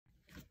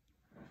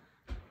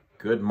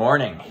Good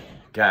morning,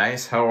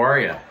 guys. How are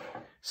you?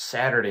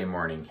 Saturday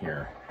morning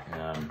here.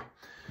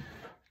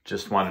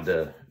 Just wanted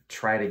to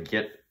try to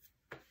get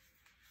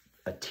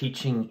a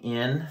teaching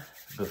in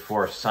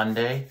before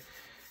Sunday.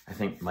 I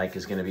think Mike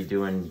is going to be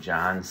doing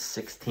John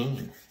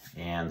 16.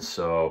 And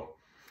so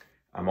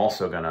I'm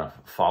also going to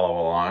follow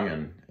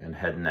along and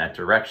head in that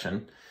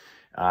direction.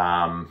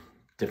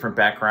 Different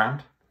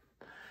background.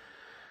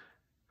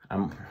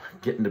 I'm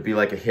getting to be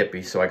like a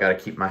hippie, so I got to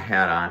keep my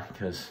hat on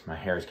because my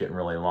hair is getting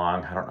really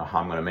long. I don't know how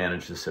I'm going to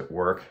manage this at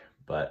work,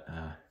 but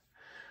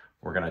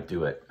we're going to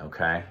do it,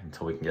 okay,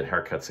 until we can get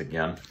haircuts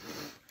again.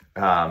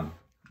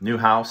 New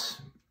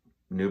house,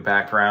 new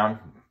background.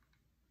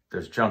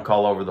 There's junk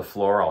all over the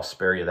floor. I'll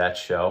spare you that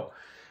show.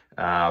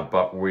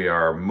 But we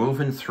are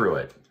moving through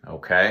it,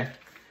 okay?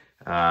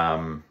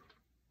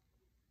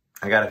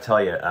 I got to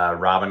tell you,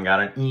 Robin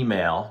got an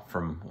email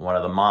from one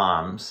of the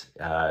moms.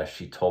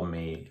 She told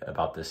me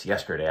about this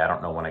yesterday. I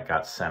don't know when it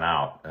got sent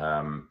out.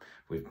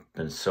 We've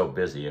been so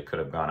busy. It could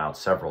have gone out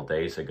several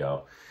days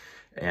ago.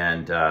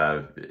 And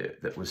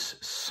it was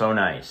so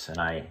nice. And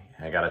I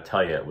got to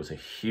tell you, it was a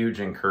huge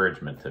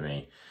encouragement to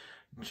me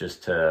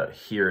just to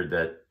hear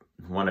that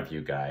one of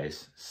you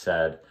guys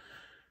said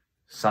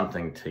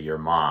something to your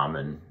mom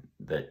and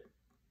that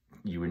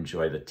you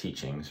enjoy the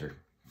teachings or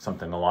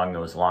something along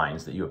those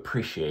lines, that you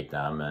appreciate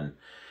them,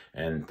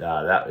 and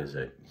that is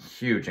a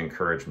huge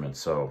encouragement.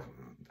 So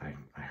I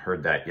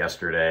heard that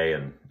yesterday,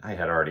 and I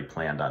had already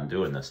planned on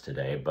doing this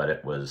today, but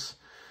it was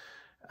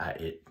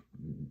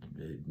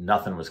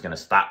nothing was going to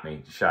stop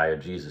me shy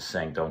of Jesus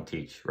saying don't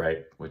teach,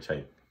 right? Which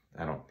I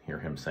don't hear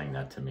him saying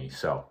that to me.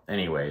 So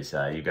anyways,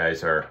 you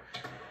guys are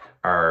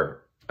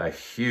a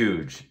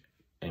huge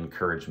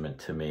encouragement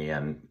to me,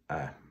 and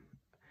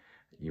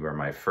you are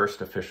my first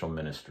official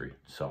ministry.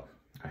 So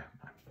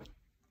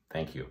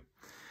thank you.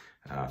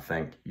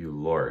 Thank you,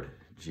 Lord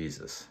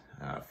Jesus,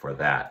 for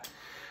that.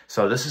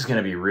 So this is going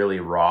to be really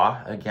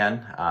raw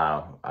again.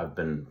 I've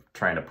been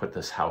trying to put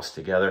this house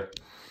together.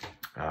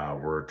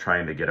 We're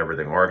trying to get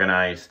everything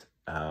organized.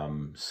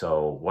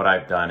 So what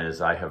I've done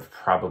is I have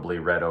probably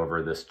read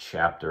over this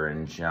chapter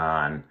in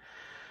John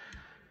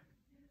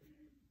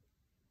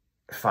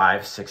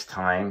 5-6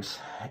 times,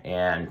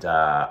 and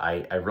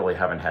I really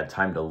haven't had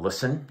time to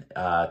listen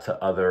to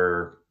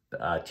other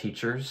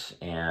teachers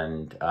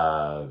and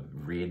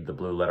read the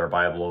Blue Letter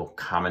Bible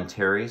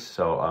commentaries.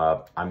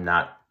 So I'm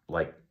not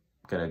like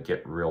gonna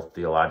get real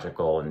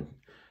theological,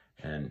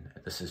 and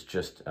this is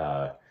just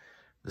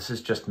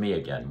me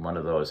again. One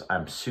of those,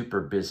 I'm super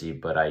busy,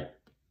 but I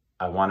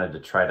wanted to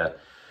try to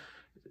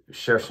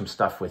share some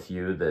stuff with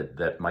you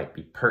that might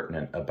be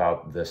pertinent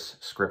about this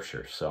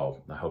scripture.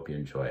 So I hope you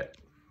enjoy it.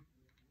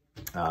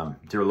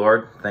 Dear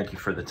Lord, thank you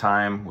for the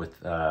time with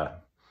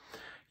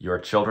your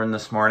children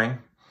this morning.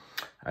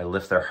 I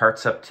lift their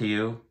hearts up to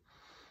you.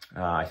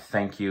 I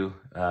thank you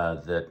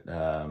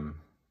that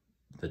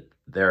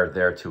they're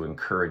there to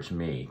encourage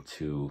me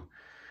to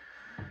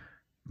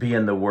be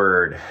in the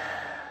Word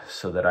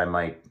so that I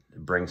might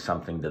bring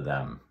something to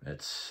them.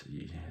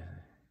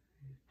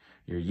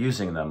 You're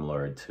using them,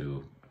 Lord,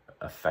 to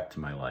affect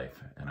my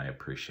life, and I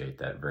appreciate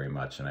that very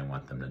much, and I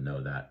want them to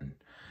know that. And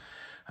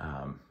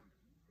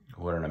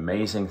what an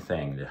amazing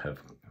thing to have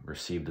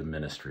received a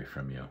ministry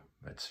from you.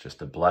 It's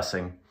just a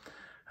blessing.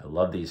 I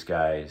love these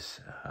guys,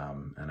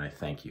 and I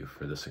thank you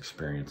for this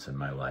experience in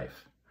my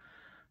life.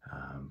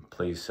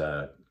 Please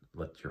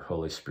let your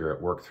Holy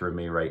Spirit work through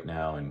me right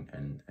now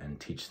and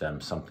teach them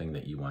something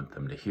that you want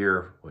them to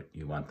hear, what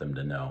you want them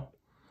to know.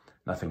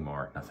 Nothing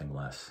more, nothing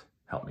less.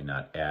 Help me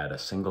not add a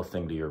single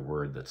thing to your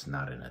word that's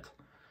not in it.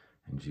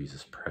 In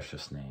Jesus'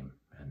 precious name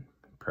and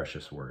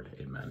precious word,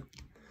 amen.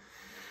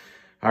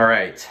 All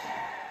right.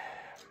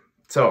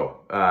 So,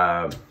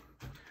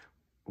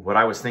 what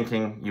I was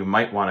thinking you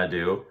might want to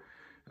do,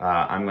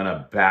 I'm going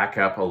to back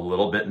up a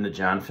little bit into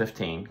John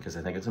 15 because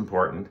I think it's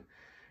important.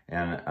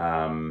 And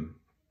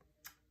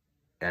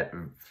at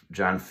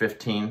John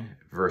 15,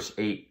 verse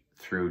 8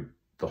 through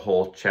the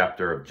whole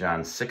chapter of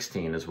John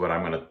 16 is what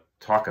I'm going to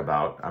talk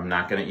about. I'm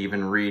not going to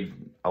even read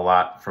a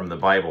lot from the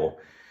Bible.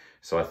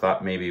 So I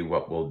thought maybe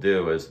what we'll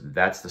do is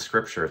that's the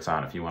scripture it's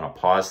on. If you want to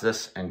pause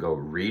this and go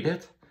read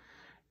it,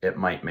 it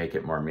might make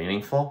it more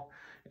meaningful.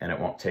 And it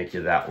won't take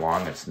you that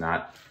long. It's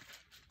not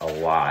a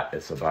lot.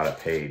 It's about a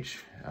page.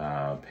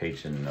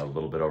 Page and a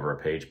little bit over a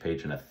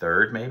page and a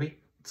third maybe.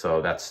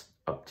 So that's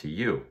up to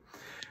you.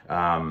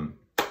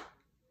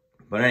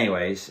 But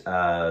anyways,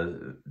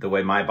 the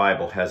way my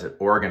Bible has it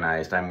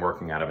organized, I'm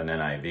working out of an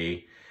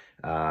NIV.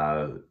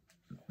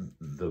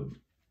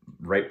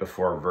 Right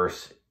before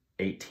verse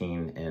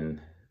 18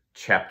 in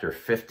chapter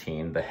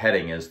 15, the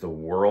heading is "The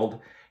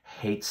World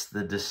Hates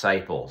the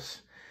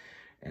Disciples."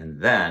 And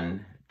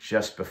then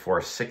just before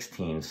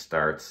 16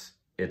 starts,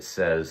 it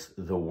says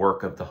 "The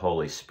Work of the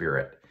Holy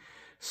Spirit."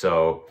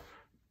 So,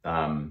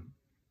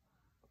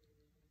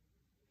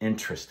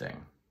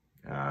 interesting.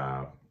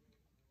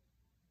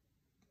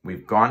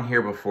 We've gone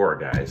here before,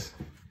 guys,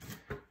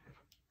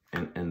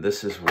 and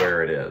this is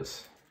where it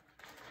is.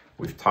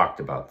 We've talked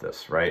about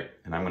this, right?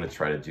 And I'm going to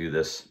try to do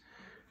this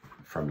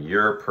from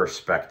your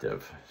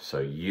perspective so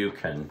you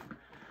can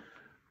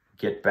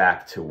get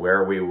back to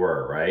where we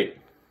were, right?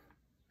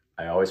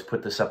 I always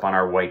put this up on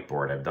our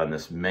whiteboard. I've done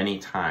this many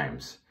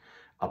times.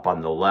 Up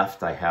on the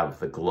left, I have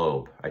the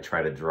globe. I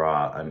try to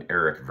draw an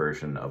Eric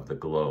version of the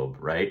globe,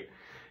 right?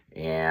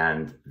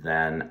 And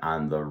then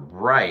on the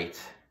right,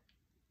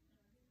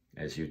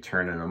 as you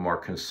turn in a more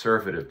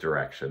conservative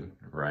direction,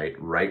 right?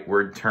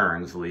 Rightward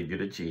turns lead you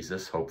to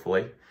Jesus,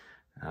 hopefully.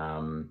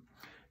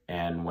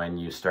 And when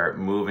you start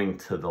moving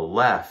to the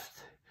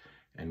left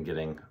and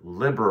getting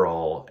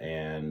liberal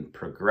and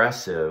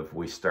progressive,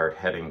 we start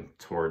heading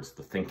towards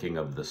the thinking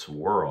of this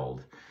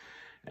world.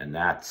 And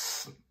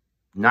that's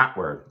not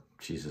where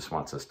Jesus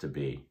wants us to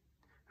be,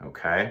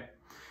 okay?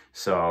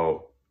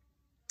 So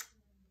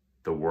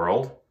the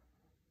world,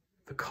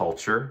 the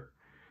culture,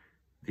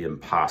 the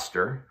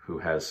imposter who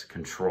has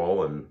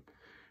control and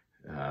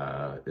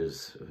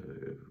is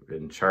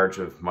in charge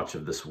of much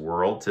of this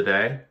world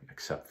today,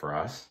 except for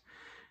us,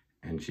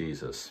 and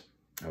Jesus,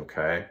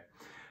 okay?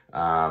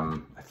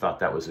 I thought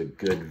that was a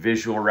good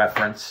visual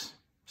reference,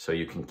 so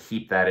you can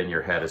keep that in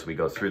your head as we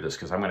go through this,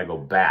 because I'm going to go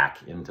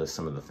back into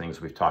some of the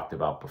things we've talked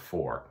about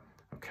before,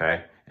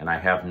 okay? And I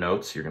have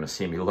notes. You're going to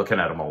see me looking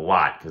at them a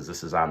lot, because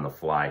this is on the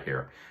fly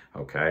here,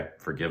 okay?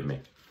 Forgive me.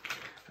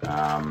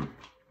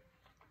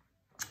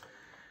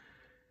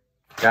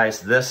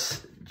 Guys,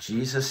 this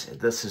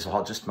is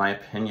all just my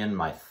opinion,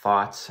 my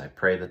thoughts. I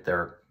pray that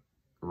they're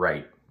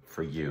right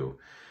for you.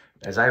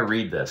 As I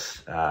read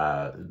this,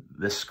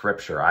 this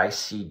scripture, I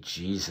see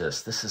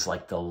Jesus. This is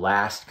like the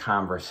last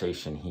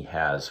conversation he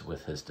has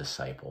with his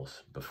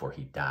disciples before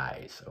he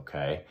dies,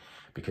 okay?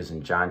 Because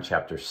in John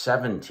chapter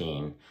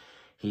 17,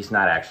 he's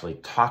not actually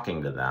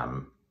talking to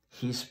them.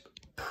 He's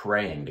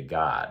praying to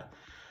God.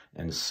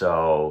 And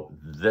so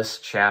this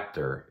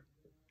chapter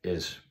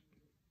is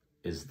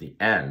the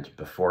end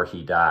before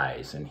he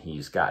dies, and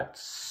he's got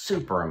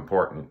super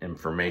important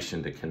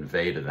information to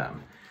convey to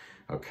them,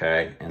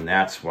 okay? And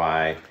that's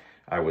why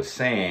I was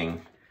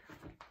saying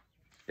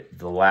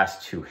the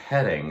last two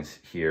headings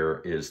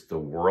here is the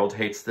world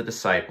hates the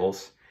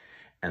disciples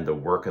and the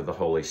work of the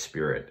Holy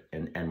Spirit.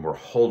 And we're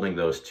holding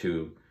those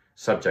two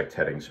subject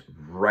headings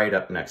right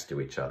up next to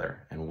each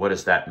other. And what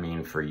does that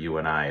mean for you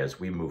and I as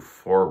we move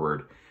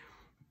forward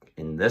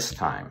in this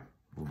time,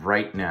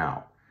 right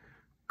now?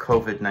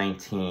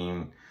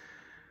 COVID-19,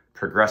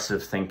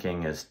 progressive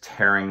thinking is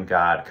tearing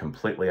God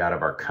completely out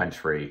of our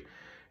country.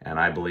 And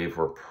I believe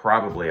we're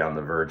probably on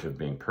the verge of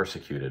being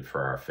persecuted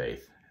for our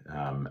faith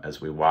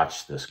as we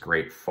watch this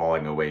great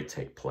falling away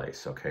take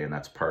place, okay? And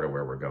that's part of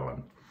where we're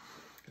going.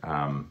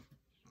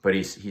 But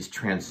he's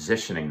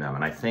transitioning them.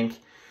 And I think,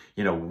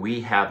 you know, we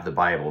have the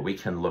Bible. We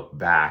can look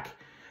back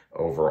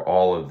over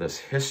all of this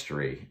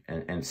history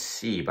and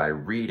see by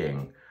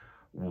reading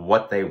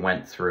what they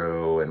went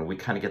through. And we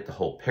kind of get the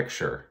whole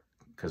picture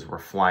because we're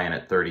flying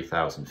at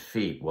 30,000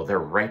 feet. Well, they're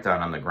right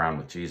down on the ground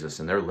with Jesus,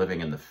 and they're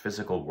living in the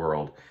physical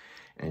world.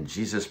 And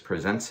Jesus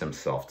presents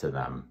himself to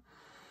them.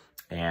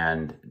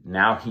 And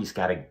now he's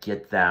got to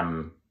get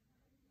them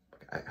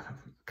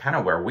kind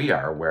of where we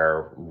are,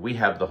 where we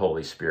have the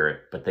Holy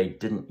Spirit, but they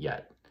didn't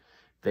yet.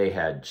 They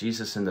had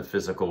Jesus in the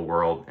physical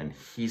world, and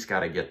he's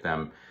got to get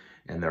them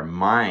in their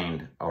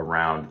mind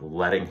around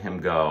letting him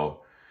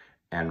go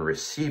and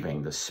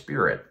receiving the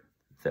Spirit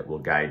that will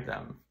guide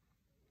them.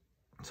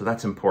 So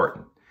that's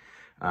important.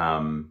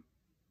 Going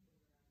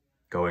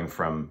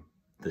from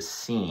the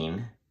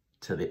seen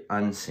to the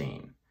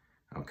unseen,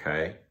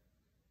 okay?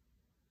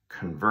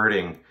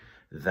 Converting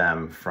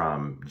them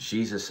from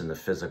Jesus in the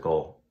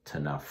physical to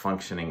now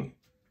functioning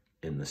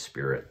in the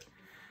Spirit,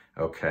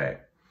 okay?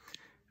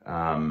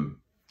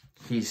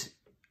 He's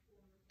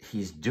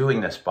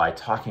doing this by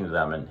talking to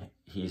them, and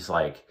he's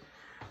like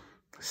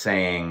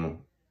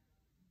saying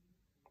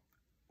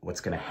what's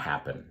going to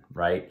happen,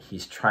 right?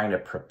 He's trying to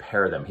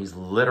prepare them. He's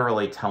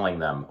literally telling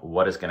them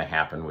what is going to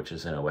happen, which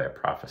is in a way a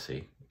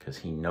prophecy, because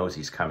he knows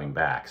he's coming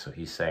back. So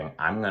he's saying,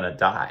 I'm going to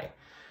die.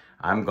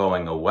 I'm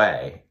going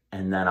away,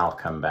 and then I'll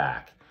come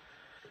back.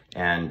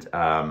 And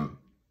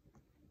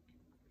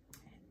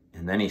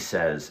then he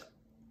says,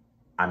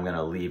 I'm going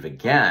to leave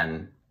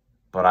again,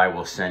 but I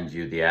will send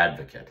you the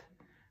advocate,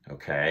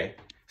 okay?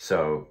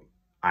 So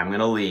I'm going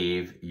to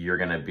leave. You're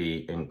going to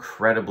be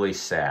incredibly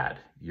sad.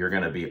 You're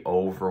going to be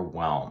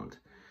overwhelmed,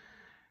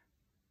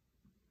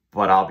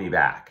 but I'll be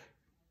back.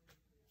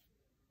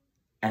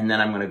 And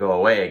then I'm going to go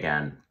away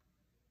again,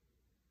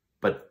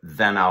 but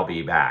then I'll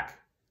be back.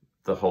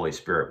 The Holy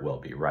Spirit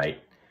will be,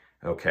 right?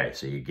 Okay,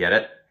 so you get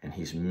it? And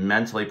he's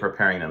mentally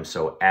preparing them.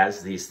 So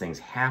as these things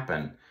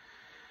happen,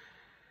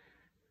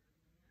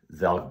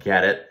 they'll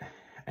get it.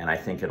 And I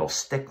think it'll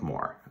stick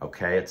more,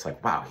 okay? It's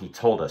like, wow, he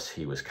told us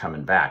he was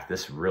coming back.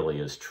 This really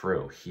is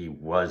true. He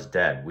was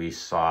dead. We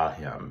saw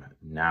him.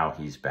 Now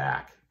he's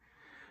back.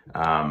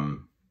 I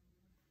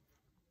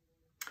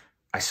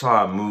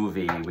saw a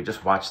movie. We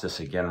just watched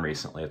this again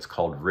recently. It's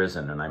called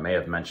Risen, and I may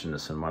have mentioned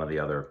this in one of the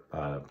other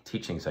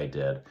teachings I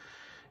did.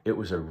 It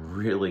was a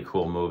really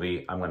cool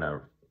movie. I'm going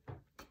to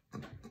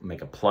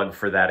make a plug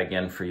for that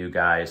again for you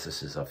guys.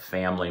 This is a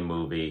family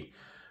movie.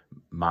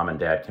 Mom and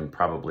Dad can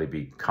probably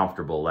be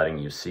comfortable letting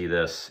you see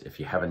this. If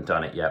you haven't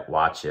done it yet,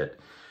 watch it.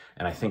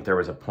 And I think there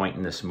was a point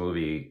in this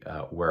movie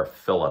where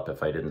Philip,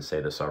 if I didn't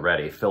say this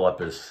already, Philip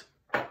is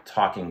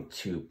talking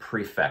to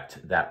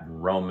Prefect, that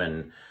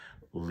Roman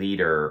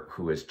leader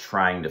who is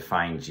trying to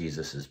find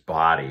Jesus's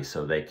body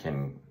so they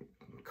can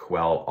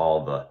quell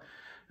all the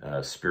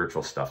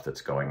spiritual stuff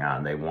that's going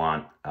on. They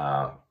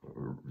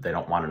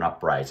don't want an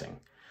uprising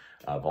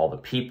of all the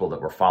people that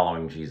were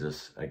following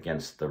Jesus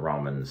against the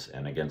Romans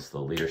and against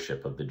the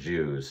leadership of the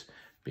Jews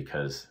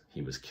because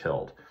he was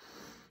killed.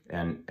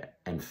 And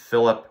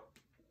Philip,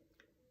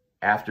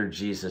 after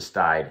Jesus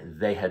died,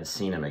 they had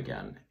seen him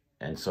again.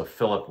 And so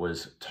Philip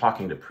was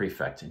talking to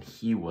Prefect, and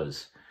he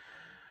was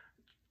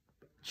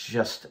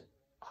just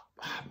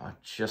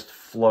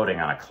floating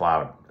on a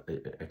cloud,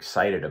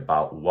 excited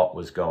about what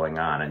was going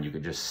on. And you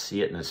could just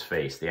see it in his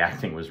face. The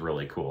acting was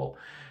really cool.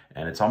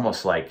 And it's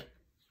almost like,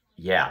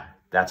 yeah,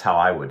 that's how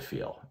I would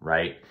feel,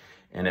 right?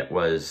 And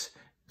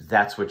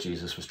that's what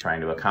Jesus was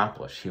trying to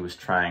accomplish. He was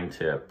trying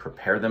to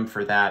prepare them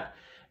for that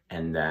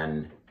and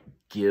then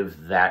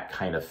give that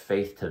kind of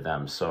faith to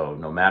them. So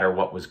no matter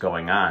what was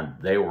going on,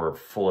 they were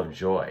full of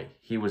joy.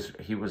 He was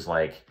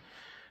like,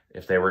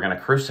 if they were going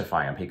to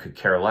crucify him, he could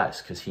care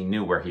less because he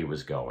knew where he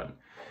was going.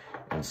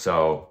 And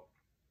so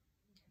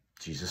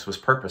Jesus was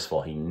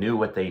purposeful. He knew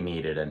what they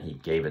needed and he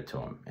gave it to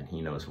them. And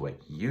he knows what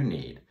you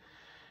need.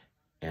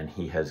 And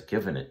he has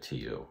given it to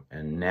you.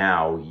 And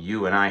now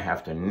you and I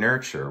have to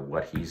nurture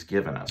what he's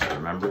given us.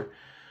 Remember,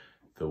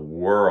 the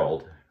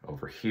world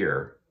over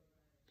here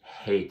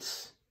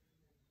hates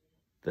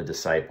the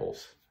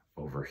disciples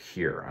over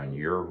here on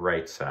your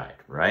right side,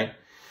 right?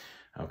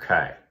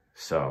 Okay,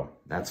 so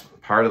that's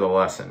part of the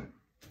lesson.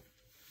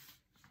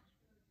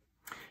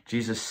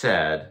 Jesus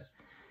said,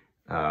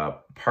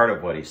 part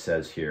of what he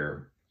says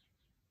here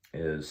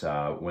is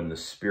when the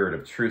Spirit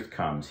of truth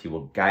comes, he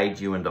will guide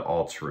you into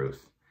all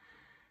truth.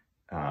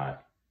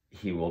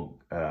 He will,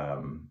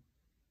 I'm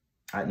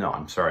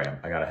sorry,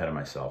 I got ahead of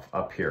myself.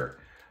 Up here,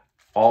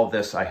 all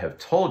this I have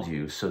told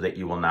you so that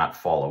you will not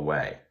fall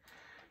away.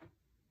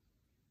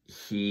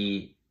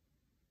 He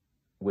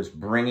was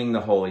bringing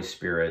the Holy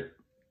Spirit,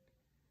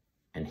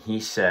 and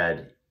he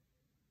said,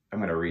 I'm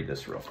going to read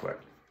this real quick.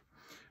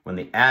 When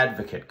the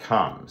advocate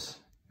comes,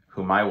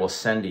 whom I will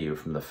send to you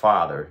from the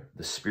Father,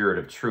 the Spirit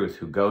of truth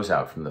who goes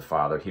out from the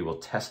Father, he will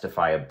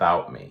testify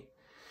about me.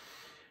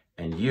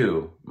 And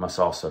you must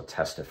also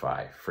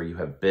testify, for you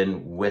have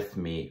been with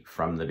me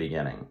from the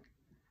beginning.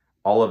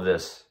 All of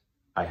this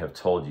I have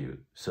told you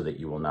so that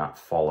you will not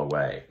fall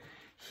away.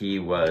 He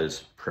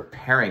was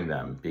preparing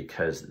them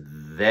because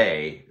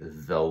the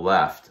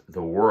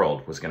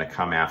world was going to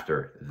come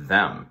after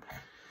them.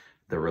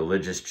 The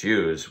religious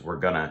Jews were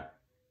going to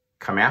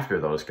come after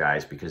those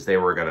guys because they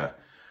were going to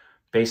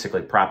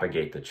basically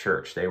propagate the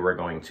church. They were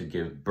going to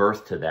give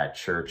birth to that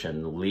church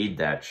and lead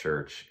that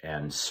church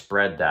and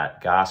spread that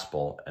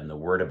gospel and the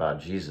word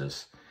about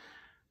Jesus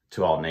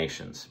to all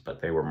nations. But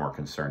they were more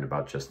concerned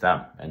about just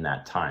them in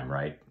that time,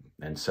 right?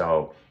 And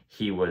so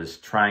he was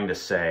trying to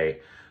say,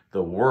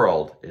 the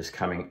world is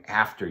coming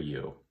after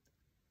you.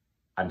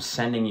 I'm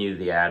sending you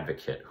the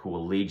advocate who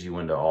will lead you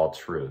into all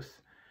truth.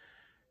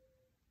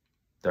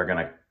 They're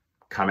going to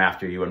come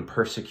after you and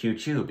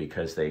persecute you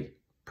because they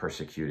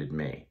persecuted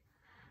me.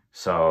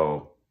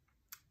 So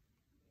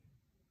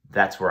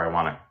that's where I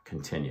want to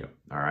continue,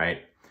 all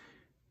right?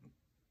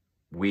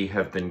 We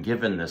have been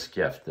given this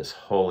gift, this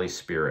Holy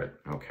Spirit,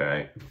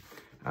 okay?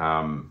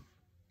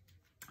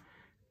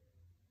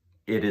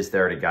 It is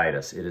there to guide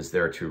us. It is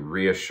there to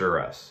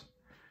reassure us.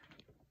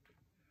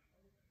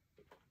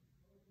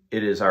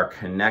 It is our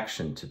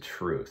connection to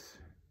truth.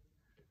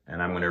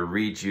 And I'm going to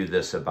read you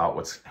this about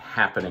what's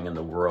happening in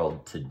the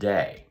world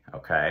today,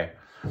 okay?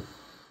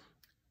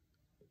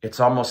 It's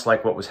almost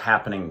like what was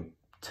happening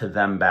to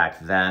them back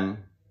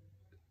then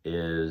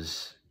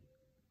is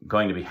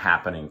going to be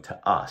happening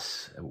to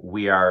us.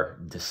 We are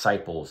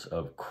disciples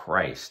of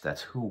Christ.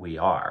 That's who we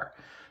are.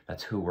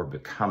 That's who we're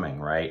becoming,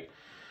 right?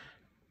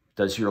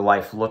 Does your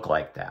life look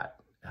like that?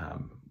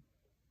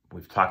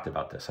 We've talked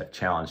about this. I've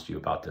challenged you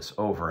about this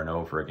over and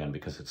over again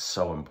because it's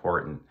so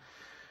important.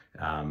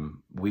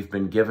 We've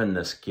been given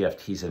this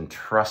gift. He's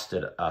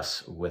entrusted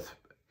us with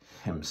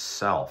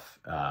himself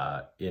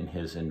in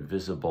his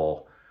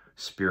invisible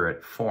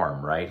spirit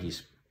form, right?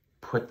 He's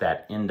put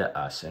that into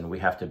us, and we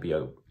have to be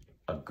a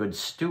good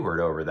steward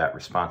over that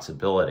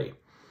responsibility.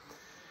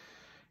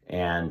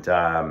 And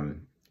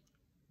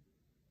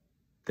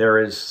there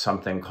is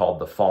something called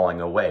the falling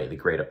away, the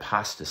great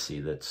apostasy,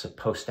 that's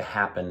supposed to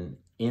happen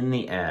in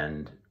the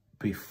end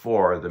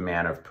before the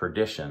man of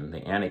perdition,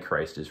 the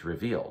Antichrist, is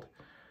revealed.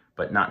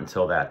 But not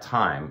until that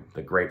time.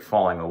 The great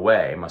falling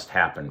away must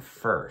happen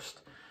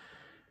first.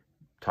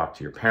 Talk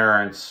to your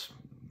parents,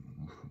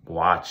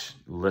 watch,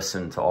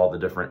 listen to all the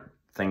different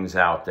things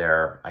out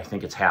there. I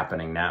think it's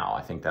happening now.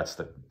 I think that's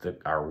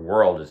our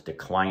world is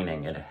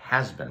declining, and it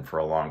has been for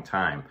a long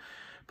time,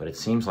 but it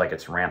seems like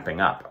it's ramping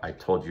up. I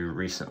told you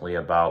recently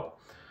about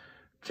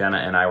Jenna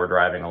and I were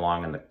driving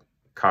along in the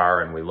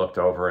car, and we looked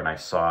over, and I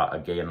saw a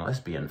gay and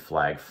lesbian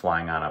flag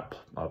flying on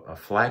a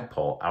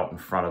flagpole out in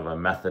front of a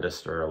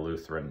Methodist or a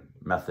Lutheran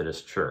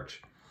Methodist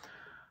church.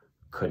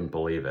 Couldn't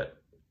believe it.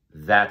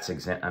 That's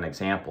an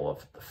example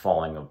of the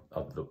falling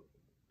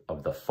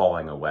of the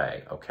falling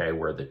away, okay,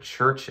 where the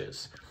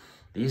churches,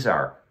 these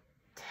are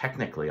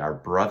technically our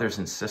brothers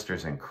and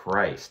sisters in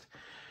Christ,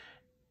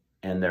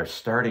 and they're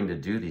starting to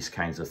do these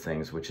kinds of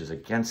things, which is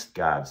against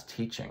God's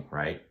teaching,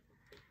 right?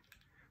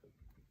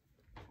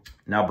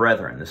 Now,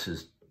 brethren, this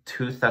is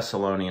 2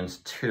 Thessalonians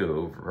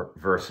 2,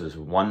 verses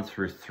 1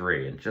 through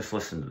 3, and just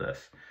listen to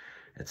this.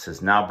 It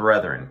says, "Now,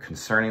 brethren,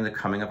 concerning the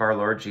coming of our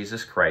Lord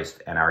Jesus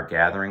Christ and our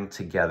gathering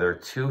together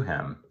to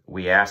him,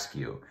 we ask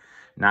you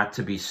not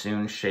to be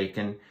soon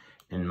shaken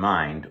in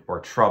mind or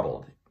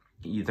troubled,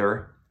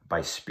 either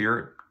by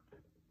spirit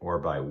or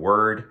by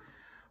word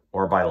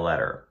or by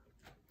letter,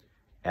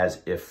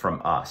 as if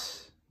from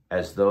us,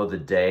 as though the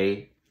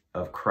day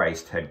of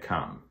Christ had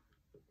come.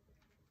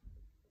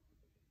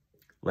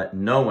 Let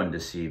no one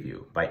deceive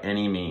you by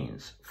any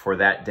means, for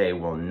that day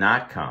will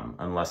not come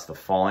unless the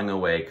falling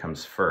away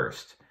comes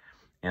first,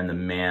 and the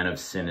man of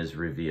sin is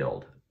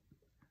revealed,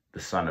 the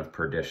son of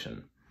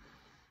perdition."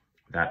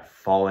 That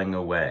falling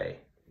away,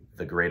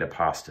 the great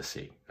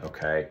apostasy,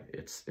 okay?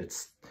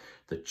 It's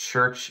the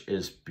church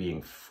is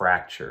being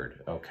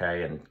fractured,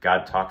 okay? And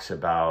God talks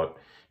about,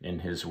 in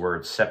his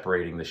word,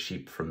 separating the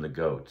sheep from the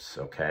goats,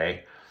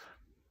 okay?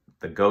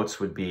 The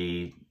goats would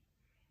be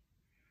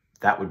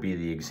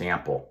the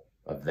example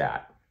of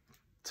that.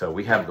 So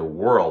we have the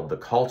world, the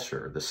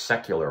culture, the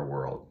secular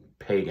world,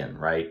 pagan,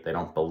 right? They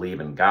don't believe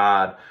in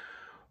God,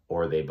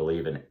 or they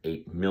believe in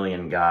 8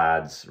 million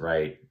gods,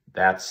 right?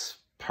 That's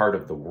part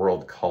of the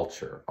world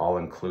culture,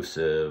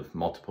 all-inclusive,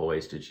 multiple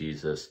ways to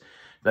Jesus.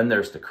 Then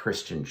there's the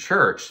Christian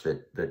church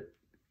that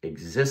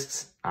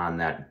exists on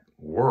that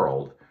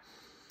world,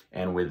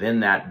 and within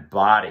that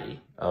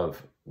body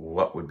of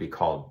what would be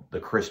called the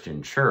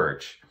Christian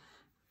church,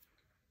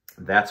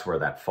 that's where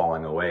that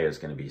falling away is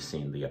going to be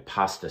seen, the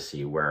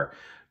apostasy, where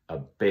a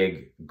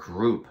big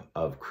group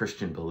of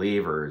Christian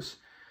believers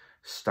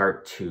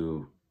start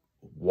to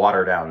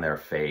water down their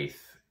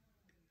faith,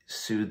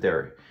 soothe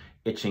their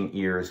itching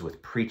ears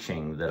with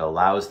preaching that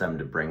allows them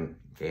to bring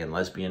gay and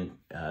lesbian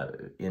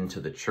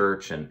into the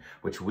church, and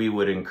which we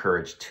would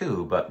encourage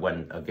too. But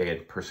when a gay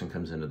person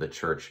comes into the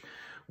church,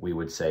 we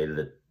would say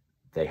that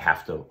they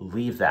have to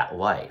leave that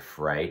life,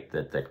 right?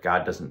 That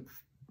God doesn't,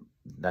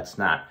 that's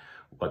not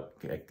what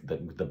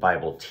the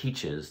Bible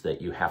teaches,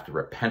 that you have to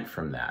repent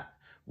from that.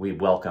 We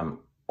welcome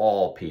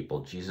all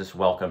people. Jesus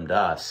welcomed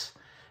us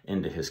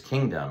into his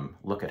kingdom.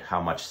 Look at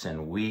how much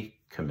sin we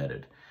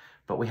committed,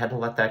 but we had to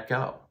let that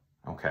go,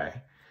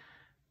 okay?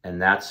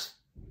 And that's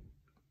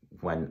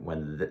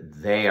when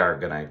they are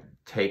going to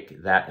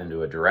take that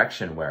into a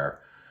direction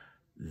where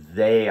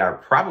they are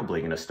probably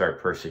going to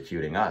start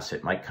persecuting us.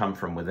 It might come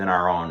from within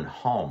our own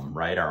home,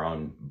 right? Our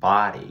own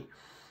body.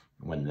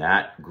 When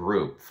that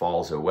group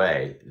falls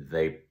away,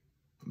 they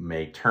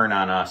may turn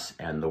on us,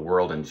 and the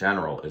world in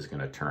general is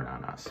going to turn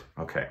on us.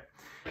 Okay,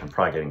 I'm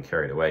probably getting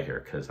carried away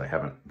here because I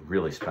haven't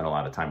really spent a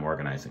lot of time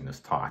organizing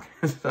this talk.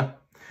 So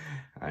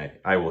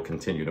I will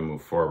continue to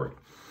move forward.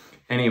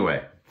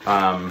 Anyway,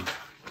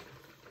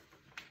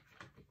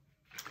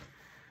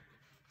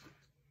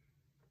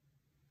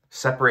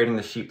 separating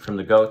the sheep from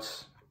the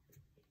goats.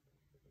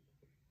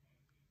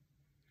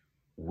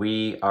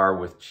 We are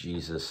with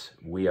Jesus.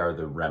 We are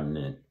the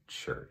remnant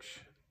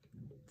church.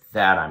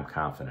 That I'm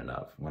confident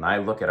of. When I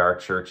look at our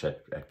church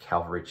at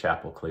Calvary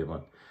Chapel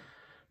Cleveland,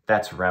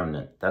 that's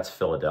remnant. That's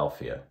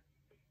Philadelphia.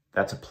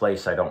 That's a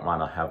place I don't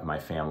want to have my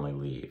family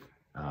leave.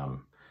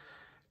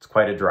 It's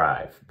quite a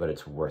drive, but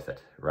it's worth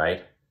it,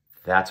 right?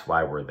 That's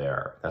why we're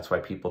there. That's why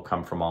people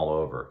come from all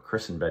over.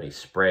 Chris and Betty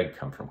Sprague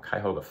come from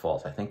Cuyahoga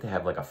Falls. I think they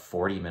have like a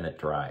 40-minute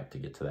drive to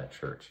get to that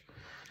church.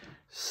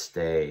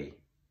 Stay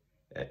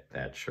at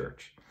that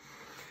church.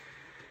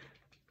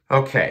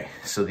 Okay,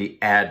 so the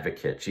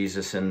advocate.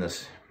 Jesus in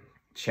this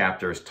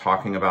chapter is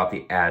talking about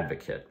the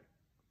advocate.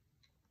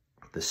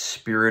 The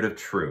Spirit of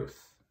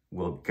truth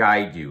will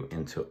guide you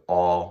into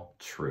all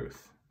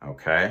truth,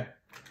 okay?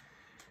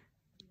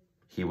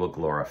 He will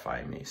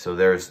glorify me. So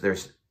there's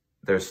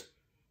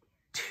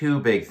two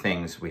big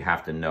things we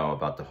have to know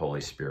about the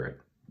Holy Spirit.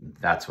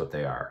 That's what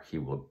they are.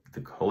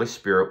 The Holy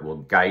Spirit will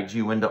guide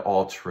you into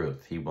all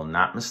truth. He will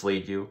not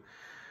mislead you.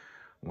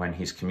 When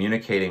he's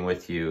communicating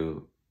with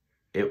you,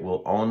 it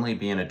will only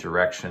be in a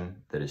direction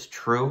that is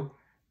true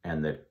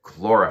and that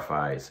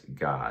glorifies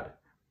God.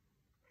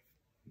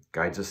 It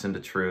guides us into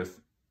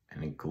truth,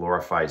 and it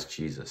glorifies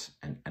Jesus.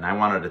 And I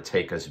wanted to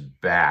take us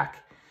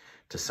back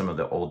to some of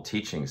the old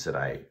teachings that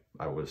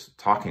I was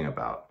talking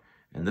about.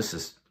 And this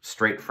is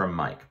straight from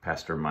Mike,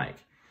 Pastor Mike.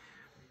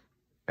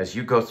 As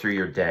you go through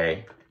your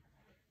day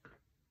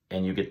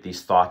and you get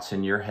these thoughts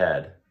in your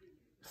head,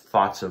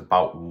 thoughts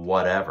about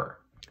whatever,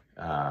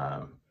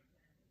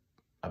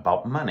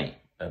 about money,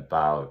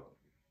 about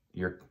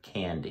your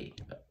candy,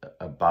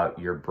 about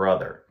your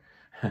brother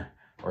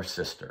or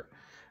sister,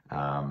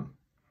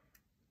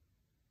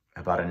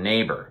 about a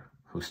neighbor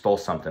who stole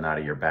something out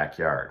of your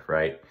backyard,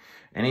 right?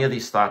 Any of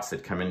these thoughts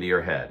that come into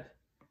your head,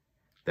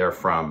 they're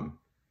from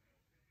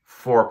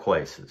 4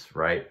 places,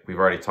 right? We've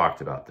already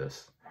talked about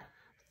this.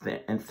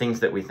 And things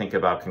that we think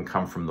about can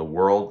come from the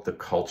world, the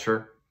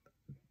culture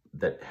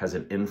that has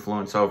an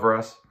influence over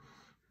us.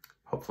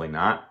 Hopefully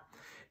not.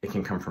 It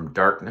can come from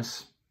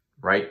darkness,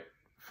 right?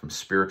 From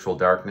spiritual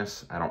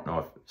darkness. I don't know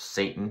if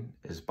Satan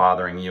is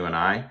bothering you and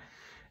I,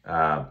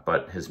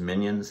 but his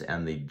minions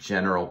and the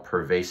general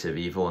pervasive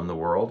evil in the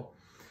world.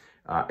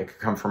 It could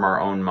come from our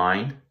own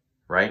mind,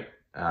 right?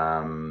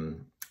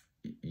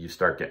 You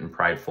start getting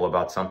prideful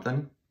about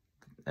something,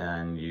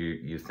 and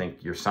you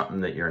think you're something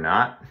that you're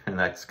not, and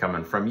that's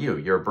coming from you,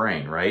 your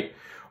brain, right?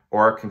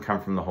 Or it can come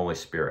from the Holy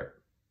Spirit,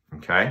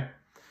 okay?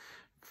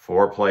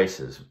 4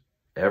 places,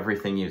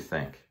 everything you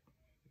think,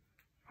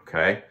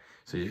 okay?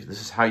 So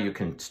this is how you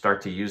can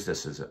start to use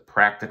this as a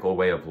practical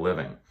way of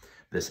living.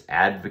 This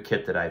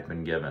advocate that I've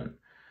been given,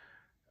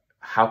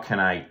 how can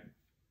I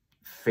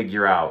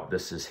figure out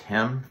this is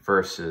him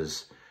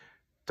versus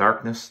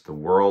darkness, the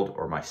world,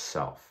 or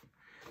myself?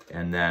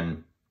 And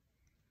then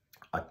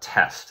a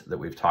test that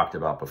we've talked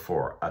about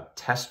before, a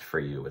test for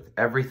you with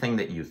everything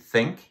that you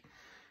think,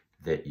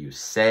 that you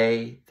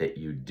say, that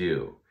you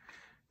do.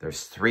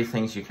 There's 3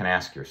 things you can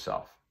ask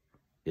yourself.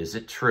 Is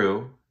it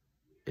true?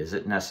 Is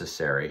it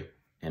necessary?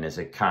 And is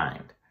it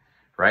kind?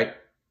 Right?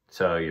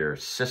 So your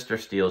sister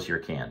steals your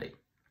candy.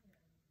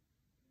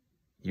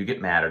 You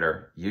get mad at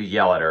her, you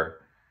yell at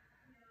her,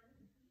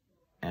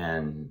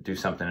 and do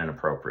something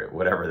inappropriate,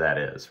 whatever that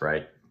is,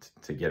 right?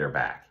 To get her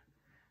back.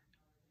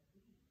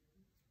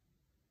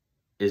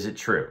 Is it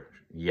true?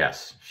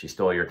 Yes, she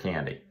stole your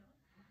candy.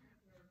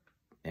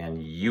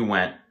 And you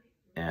went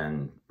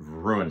and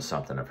ruined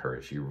something of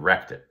hers. You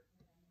wrecked it.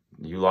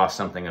 You lost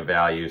something of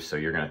value, so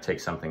you're going to take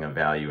something of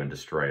value and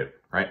destroy it,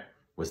 right?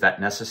 Was that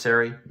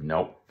necessary?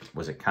 Nope.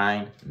 Was it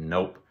kind?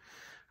 Nope.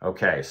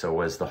 Okay, so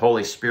was the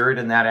Holy Spirit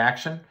in that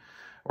action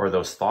or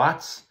those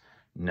thoughts?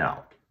 No,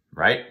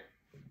 right?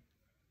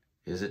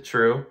 Is it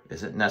true?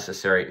 Is it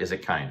necessary? Is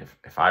it kind?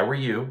 If I were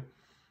you,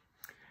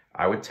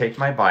 I would take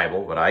my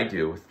Bible, what I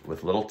do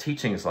with little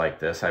teachings like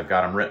this. I've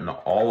got them written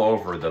all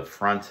over the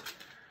front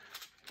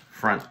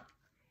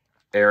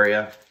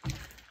area.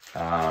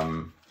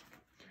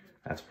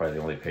 That's probably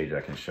the only page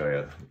I can show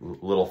you.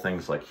 Little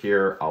things like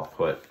here, I'll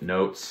put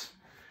notes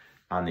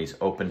on these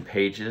open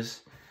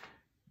pages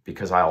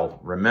because I'll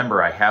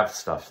remember I have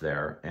stuff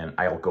there and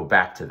I'll go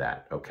back to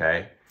that,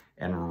 okay?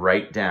 And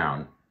write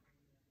down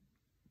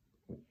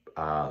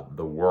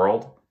the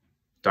world,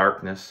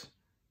 darkness,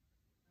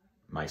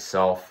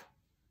 myself,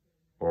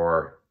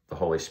 or the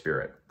Holy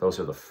Spirit. Those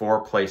are the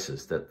 4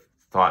 places that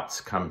thoughts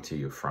come to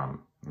you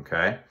from,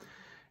 okay?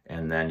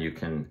 And then you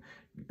can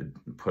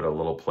put a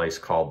little place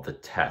called the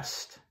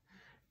test.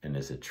 And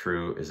is it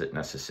true? Is it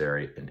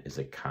necessary? And is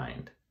it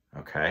kind?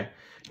 Okay?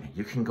 And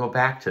you can go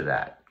back to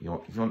that.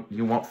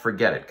 You won't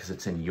forget it because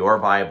it's in your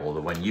Bible,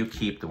 the one you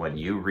keep, the one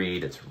you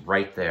read. It's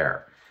right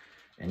there.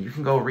 And you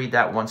can go read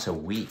that once a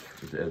week,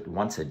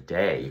 once a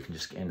day. You can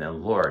just, and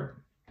then, Lord,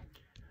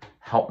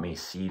 help me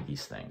see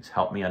these things.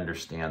 Help me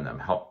understand them.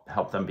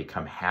 Help them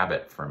become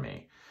habit for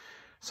me.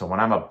 So when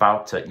I'm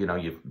about to,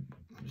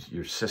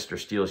 your sister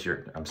steals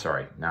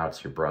now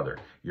it's your brother.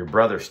 Your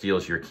brother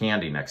steals your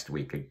candy next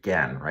week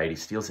again, right? He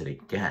steals it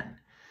again.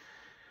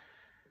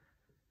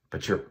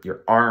 But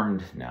you're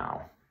armed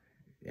now.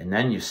 And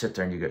then you sit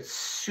there and you get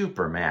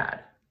super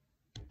mad.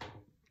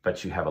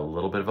 But you have a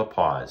little bit of a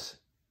pause.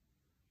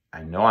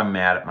 I know I'm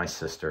mad at my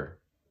sister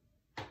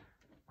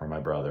or my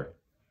brother.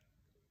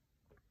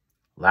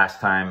 Last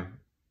time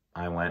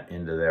I went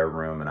into their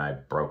room and I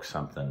broke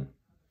something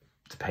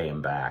to pay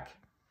him back.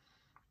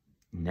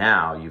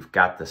 Now you've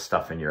got this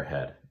stuff in your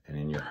head and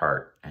in your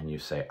heart, and you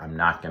say, I'm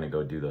not going to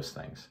go do those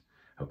things,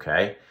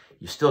 okay?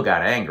 You still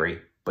got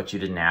angry, but you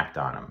didn't act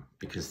on them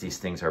because these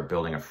things are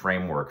building a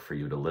framework for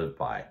you to live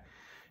by.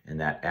 And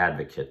that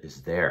advocate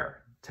is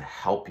there to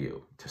help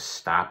you, to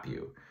stop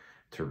you,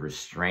 to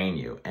restrain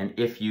you. And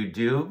if you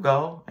do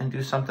go and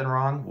do something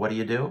wrong, what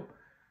do?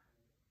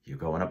 You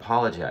go and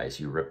apologize.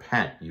 You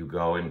repent. You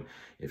go and,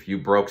 if you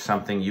broke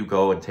something, you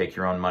go and take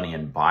your own money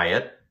and buy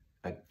it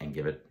and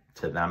give it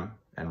to them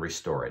and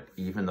restore it,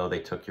 even though they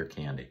took your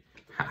candy.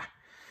 Ha.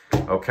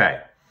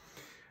 Okay.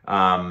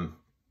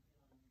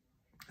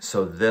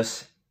 So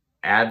this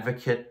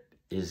advocate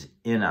is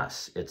in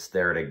us. It's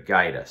there to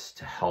guide us,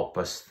 to help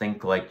us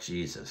think like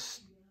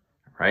Jesus,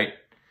 right?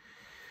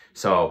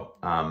 So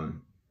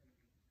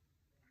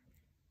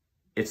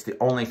it's the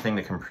only thing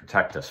that can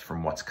protect us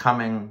from what's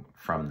coming,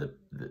 from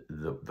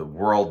the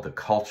world, the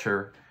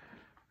culture.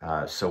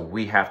 So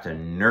we have to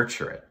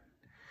nurture it.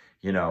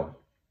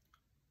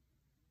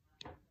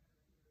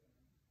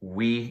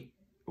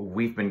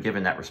 We've been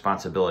given that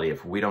responsibility.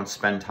 If we don't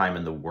spend time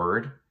in the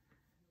Word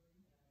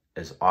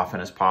as often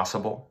as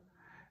possible,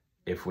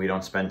 if we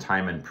don't spend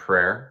time in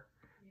prayer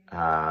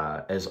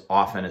as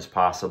often as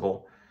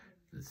possible,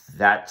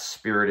 that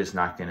spirit is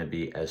not going to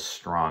be as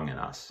strong in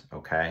us,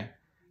 okay?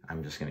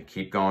 I'm just going to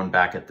keep going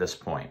back at this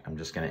point. I'm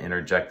just going to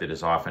interject it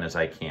as often as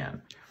I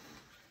can.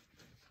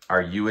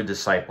 Are you a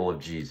disciple of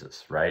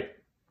Jesus, right?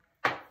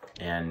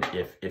 And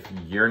if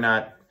you're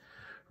not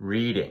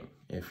reading,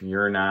 if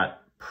you're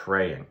not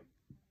praying,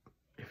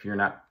 if you're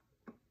not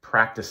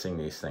practicing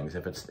these things,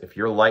 if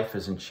your life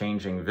isn't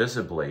changing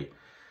visibly,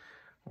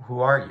 who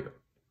are you?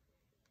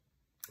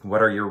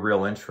 What are your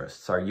real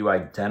interests? Are you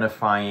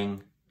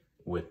identifying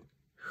with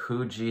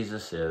who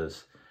Jesus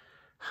is,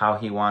 how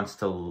he wants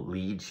to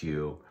lead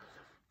you?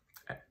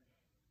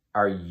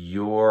 Are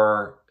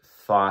your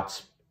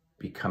thoughts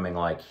becoming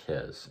like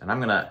his? And I'm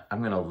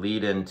gonna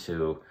lead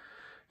into,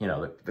 you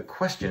know, the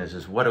question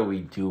is what do we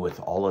do with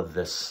all of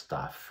this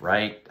stuff,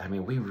 right? I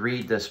mean, we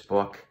read this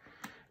book,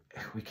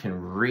 we can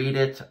read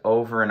it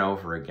over and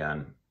over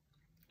again,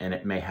 and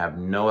it may have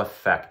no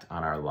effect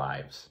on our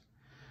lives,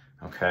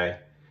 okay?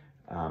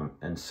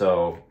 And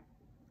so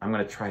I'm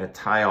going to try to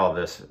tie all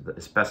this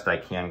as best I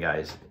can,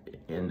 guys,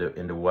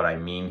 into what I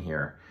mean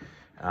here.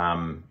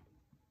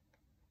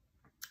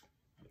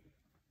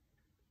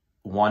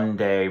 One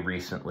day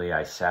recently,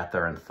 I sat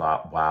there and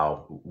thought,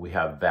 wow, we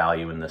have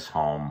value in this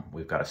home.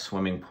 We've got a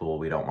swimming pool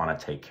we don't want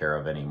to take care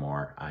of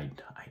anymore. I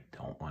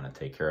don't want to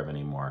take care of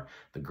anymore.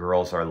 The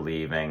girls are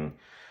leaving.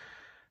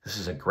 This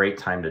is a great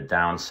time to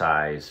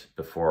downsize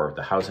before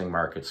the housing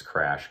markets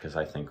crash, because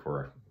I think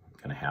we're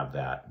going to have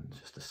that.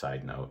 Just a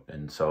side note.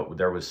 And so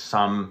there was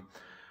some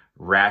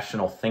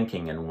rational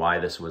thinking in why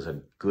this was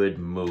a good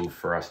move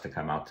for us to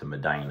come out to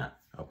Medina,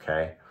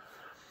 okay?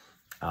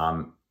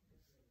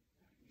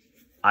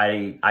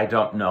 I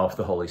don't know if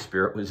the Holy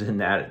Spirit was in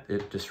that.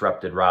 It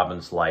disrupted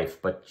Robin's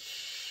life, but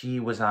she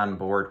was on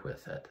board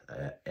with it.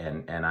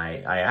 And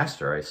I asked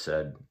her, I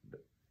said,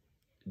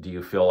 do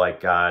you feel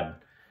like God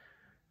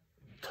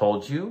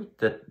told you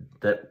that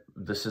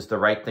this is the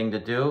right thing to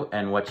do?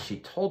 And what she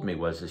told me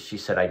was, she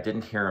said, I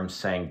didn't hear him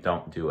saying,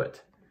 don't do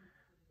it.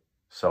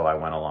 So I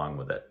went along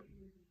with it.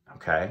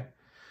 Okay.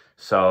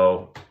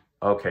 So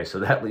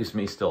that leaves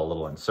me still a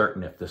little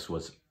uncertain if this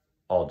was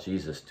all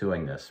Jesus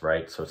doing this,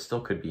 right? So it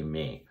still could be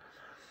me.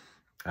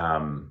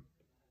 But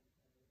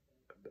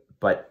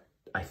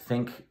I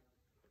think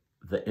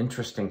the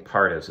interesting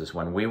part is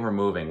when we were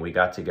moving, we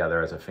got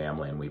together as a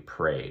family and we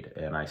prayed.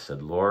 And I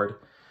said, Lord,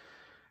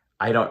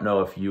 I don't know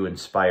if you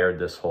inspired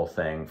this whole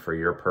thing for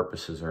your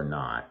purposes or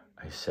not.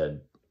 I said,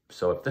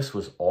 so if this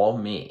was all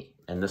me,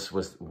 and this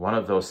was one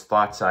of those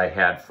thoughts I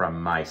had from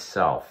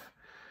myself,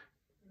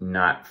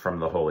 not from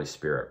the Holy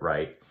Spirit,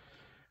 right?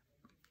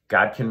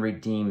 God can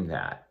redeem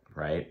that,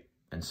 right?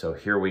 And so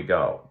here we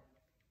go.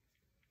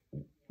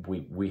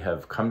 We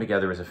have come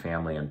together as a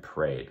family and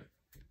prayed.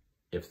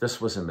 If this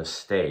was a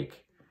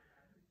mistake,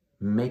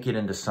 make it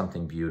into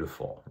something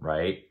beautiful,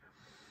 right?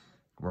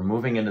 We're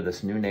moving into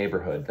this new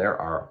neighborhood. There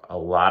are a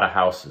lot of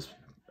houses.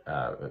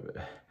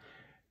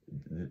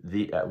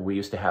 We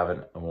used to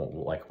have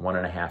like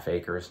 1.5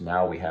 acres.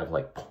 Now we have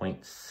like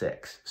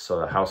 0.6. So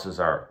the houses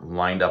are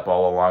lined up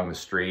all along the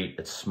street.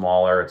 It's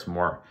smaller. It's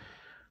more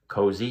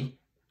cozy.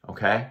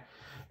 Okay.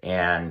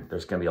 And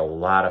there's going to be a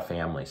lot of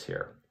families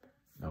here.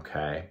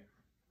 Okay.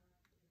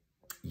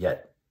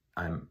 Yet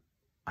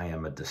I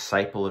am a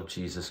disciple of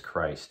Jesus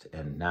Christ,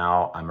 and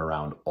now I'm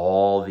around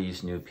all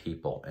these new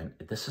people, and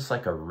this is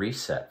like a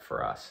reset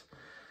for us.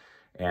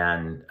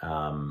 And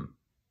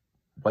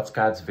what's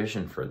God's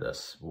vision for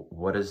this?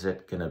 What is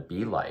it going to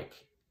be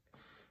like?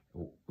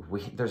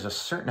 There's a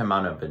certain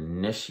amount of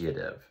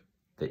initiative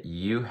that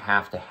you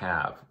have to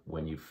have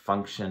when you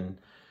function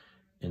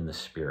in the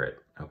Spirit,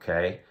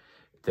 okay?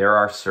 There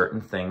are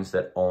certain things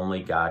that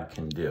only God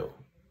can do.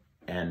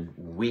 And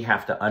we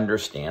have to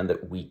understand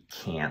that we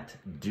can't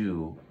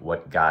do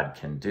what God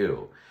can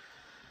do.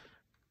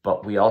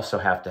 But we also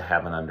have to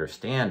have an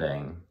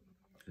understanding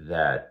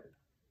that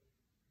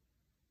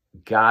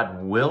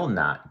God will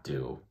not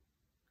do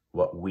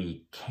what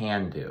we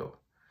can do.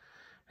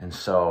 And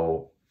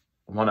so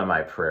one of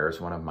my prayers,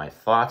 one of my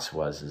thoughts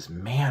was,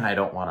 man, I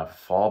don't want to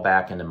fall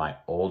back into my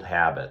old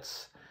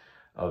habits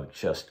of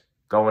just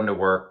going to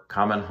work,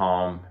 coming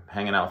home,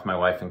 hanging out with my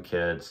wife and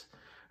kids,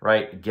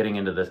 right? Getting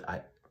into this,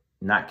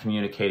 not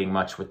communicating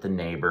much with the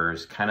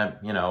neighbors, kind of,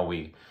 you know,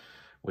 we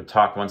would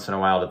talk once in a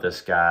while to this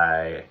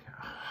guy,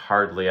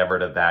 hardly ever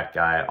to that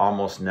guy,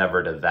 almost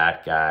never to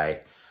that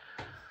guy.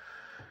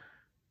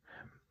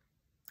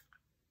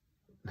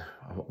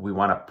 We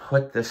want to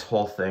put this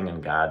whole thing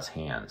in God's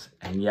hands.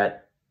 And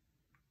yet,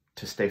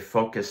 to stay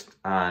focused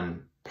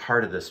on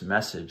part of this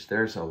message,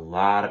 there's a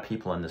lot of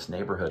people in this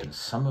neighborhood, and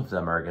some of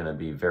them are going to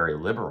be very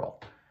liberal.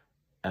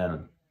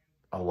 And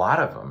a lot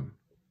of them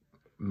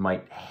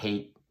might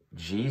hate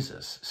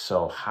Jesus.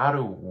 So how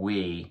do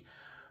we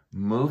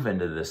move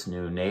into this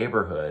new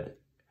neighborhood,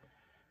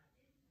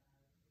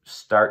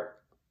 start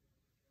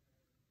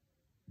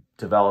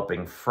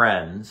developing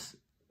friends?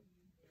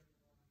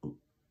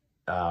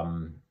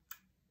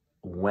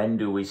 When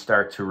do we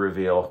start to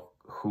reveal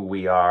who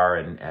we are?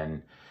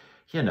 And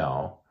you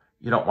know,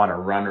 you don't want to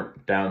run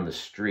down the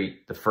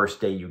street the first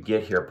day you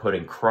get here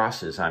putting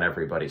crosses on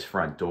everybody's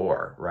front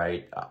door,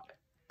 right?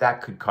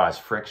 That could cause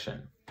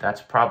friction.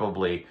 That's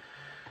probably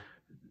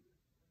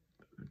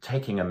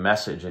taking a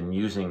message and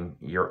using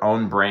your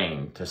own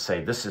brain to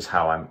say, this is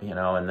how I'm,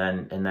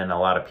 and then a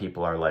lot of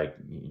people are like,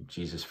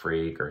 Jesus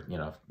freak, or,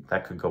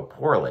 that could go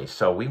poorly.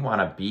 So we want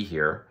to be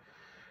here.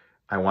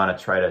 I want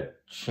to try to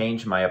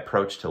change my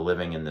approach to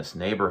living in this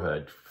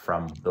neighborhood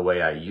from the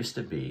way I used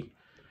to be.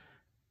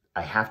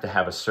 I have to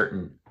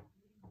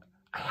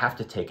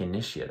take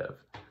initiative.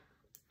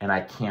 And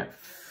I can't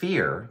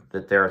fear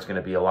that there's going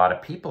to be a lot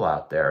of people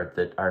out there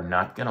that are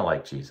not going to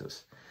like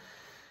Jesus.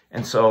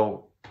 And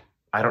so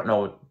I don't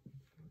know,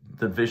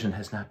 the vision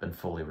has not been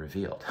fully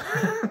revealed.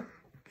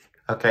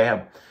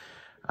 Okay,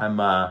 I'm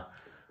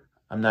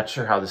not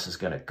sure how this is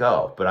going to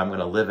go, but I'm going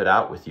to live it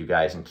out with you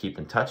guys and keep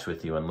in touch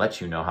with you and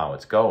let you know how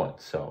it's going.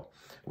 So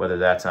whether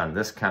that's on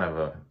this kind of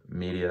a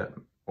media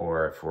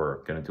or if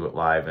we're going to do it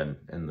live in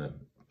the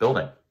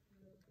building.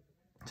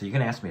 So you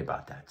can ask me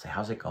about that. Say,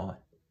 how's it going?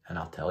 And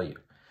I'll tell you.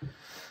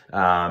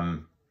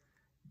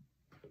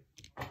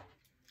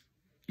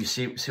 You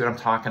see what I'm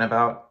talking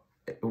about?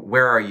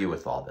 Where are you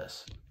with all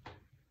this?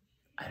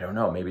 I don't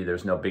know. Maybe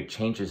there's no big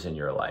changes in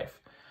your life.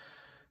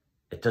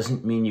 It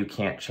doesn't mean you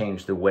can't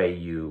change the way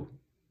you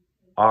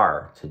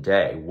are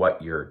today,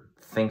 what you're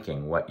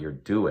thinking, what you're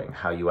doing,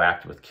 how you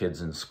act with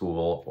kids in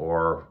school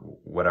or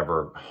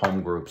whatever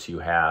home groups you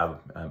have.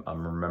 I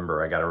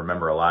got to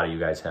remember a lot of you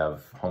guys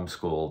have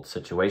homeschooled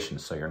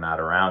situations, so you're not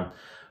around.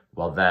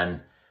 Well,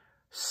 then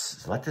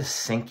let this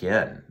sink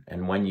in.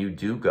 And when you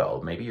do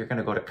go, maybe you're going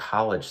to go to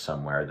college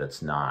somewhere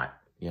that's not,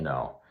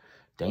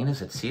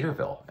 Dana's at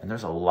Cedarville, and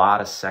there's a lot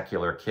of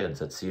secular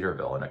kids at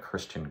Cedarville in a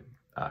Christian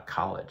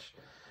college.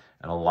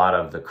 And a lot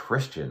of the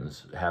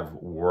Christians have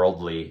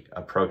worldly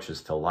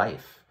approaches to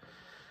life.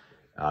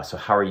 So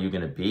how are you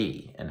going to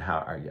be? And how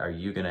are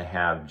you going to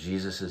have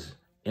Jesus's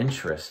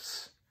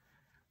interests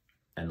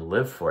and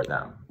live for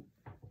them?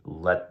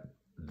 Let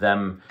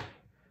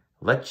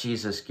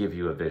Jesus give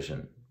you a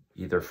vision,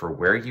 either for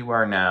where you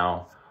are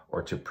now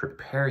or to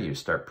prepare you.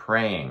 Start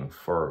praying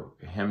for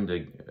him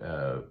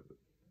to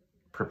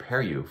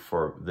prepare you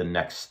for the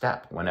next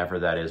step, whenever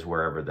that is,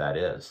 wherever that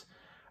is.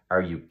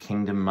 Are you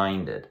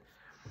kingdom-minded?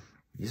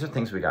 These are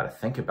things we got to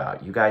think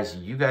about. You guys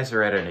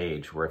are at an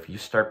age where if you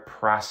start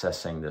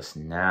processing this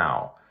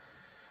now,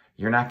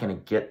 you're not going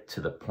to get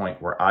to the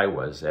point where I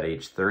was at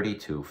age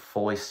 32,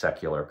 fully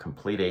secular,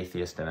 complete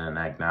atheist and an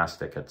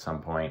agnostic at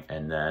some point,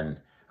 and then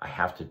I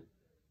have to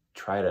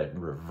try to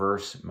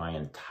reverse my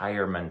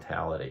entire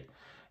mentality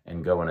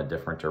and go in a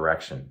different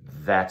direction.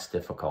 That's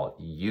difficult.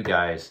 You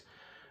guys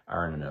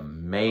are in an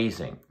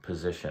amazing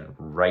position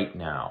right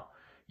now.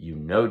 You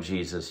know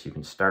Jesus, you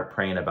can start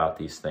praying about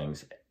these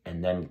things,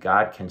 and then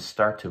God can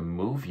start to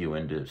move you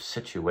into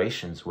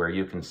situations where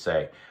you can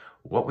say,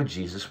 what would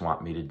Jesus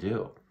want me to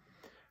do?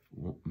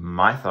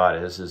 My thought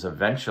is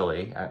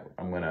eventually,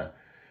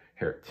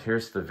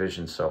 here's the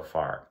vision so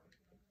far.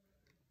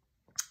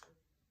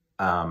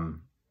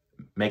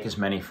 Make as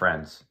many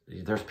friends.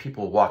 There's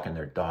people walking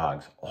their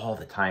dogs all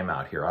the time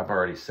out here. I've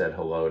already said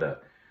hello to,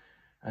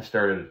 I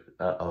started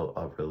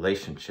a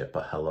relationship,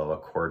 a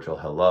cordial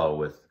hello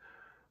with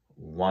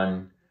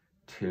 1,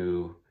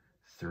 2,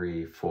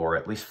 3, 4,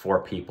 at least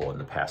 4 people in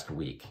the past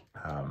week,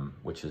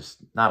 which is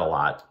not a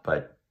lot,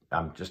 but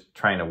I'm just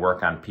trying to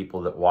work on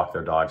people that walk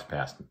their dogs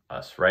past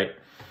us, right?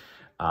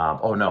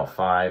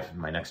 5,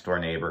 my next door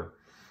neighbor.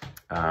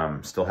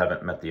 Still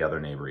haven't met the other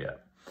neighbor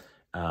yet.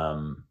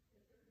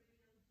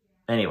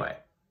 Anyway,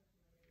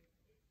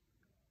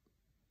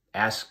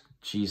 ask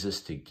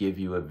Jesus to give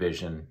you a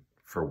vision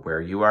for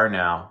where you are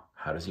now.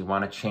 How does he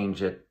want to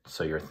change it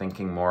so you're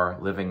thinking more,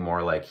 living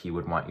more like he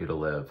would want you to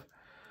live?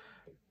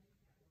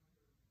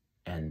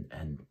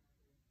 And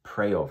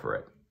pray over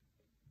it.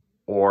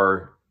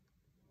 Or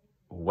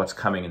what's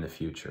coming in the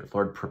future.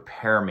 Lord,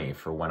 prepare me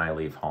for when I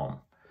leave home.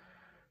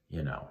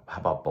 How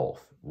about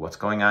both? What's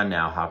going on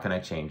now? How can I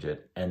change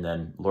it? And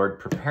then, Lord,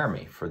 prepare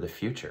me for the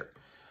future.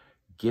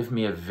 Give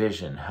me a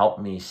vision. Help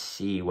me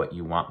see what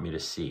you want me to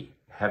see.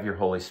 Have your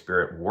Holy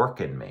Spirit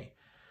work in me.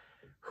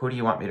 Who do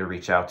you want me to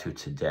reach out to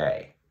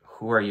today?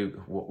 Who are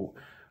you?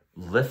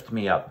 Lift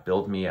me up,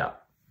 build me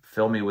up,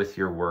 fill me with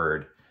your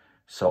word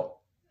so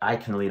I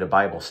can lead a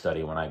Bible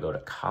study when I go to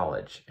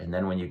college. And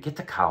then when you get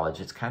to college,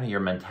 it's kind of your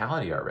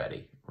mentality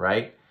already,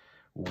 right?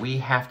 We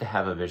have to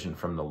have a vision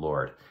from the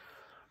Lord.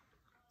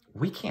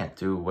 We can't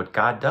do what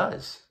God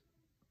does,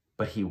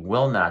 but he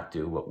will not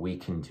do what we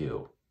can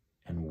do.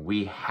 And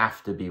we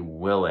have to be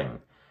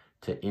willing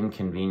to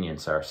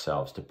inconvenience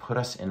ourselves, to put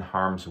us in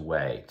harm's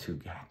way,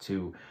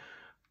 to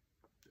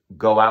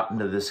go out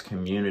into this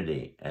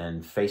community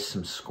and face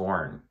some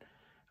scorn.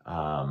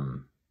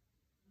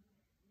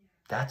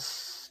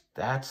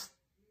 That's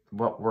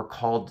what we're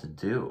called to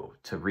do,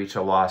 to reach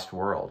a lost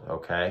world,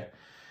 okay?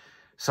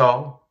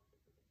 So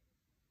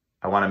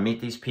I want to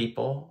meet these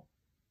people.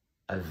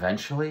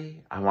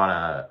 Eventually, I want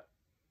to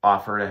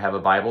offer to have a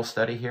Bible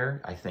study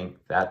here. I think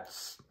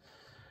that's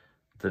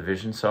the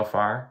vision so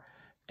far.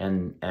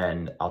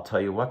 And I'll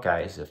tell you what,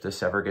 guys, if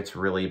this ever gets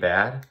really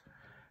bad,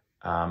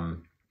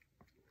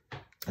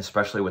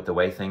 especially with the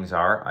way things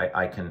are,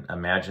 I can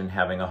imagine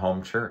having a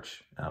home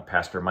church.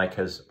 Pastor Mike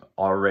has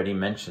already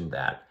mentioned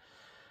that.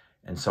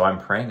 And so I'm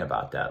praying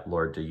about that.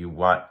 Lord, do you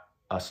want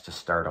us to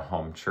start a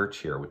home church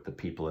here with the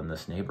people in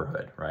this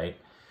neighborhood, right?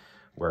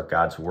 Where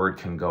God's word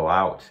can go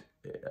out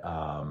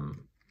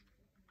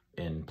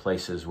in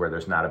places where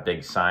there's not a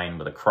big sign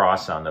with a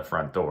cross on the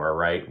front door,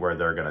 right? Where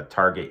they're going to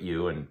target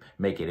you and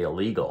make it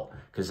illegal,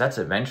 because that's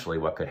eventually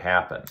what could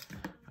happen.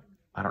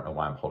 I don't know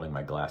why I'm holding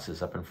my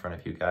glasses up in front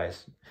of you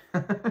guys.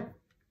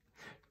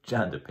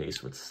 John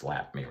DePace would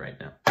slap me right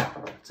now.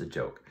 It's a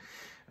joke.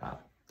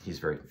 He's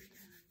very,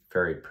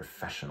 very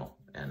professional,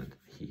 and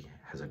he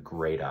has a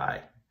great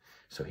eye.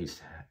 So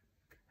he's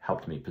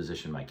helped me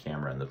position my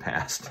camera in the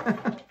past.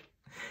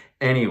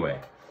 Anyway,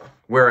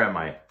 where am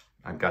I?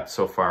 I got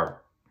so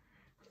far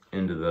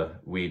into the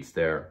weeds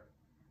there.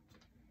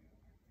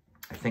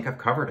 I think I've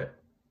covered it.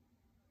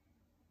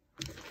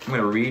 I'm going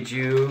to read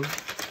you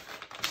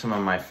some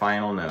of my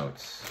final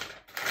notes.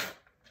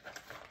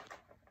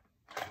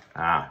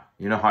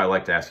 You know how I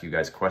like to ask you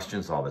guys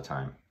questions all the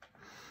time.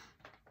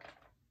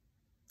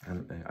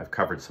 And I've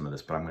covered some of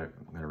this, but I'm going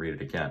to read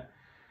it again.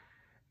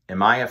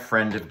 Am I a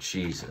friend of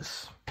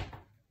Jesus?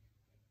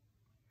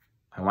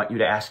 I want you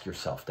to ask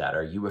yourself that.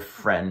 Are you a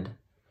friend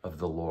of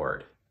the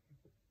Lord?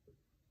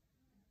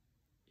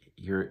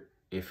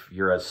 If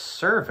you're a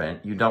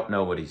servant, you don't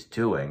know what he's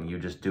doing. You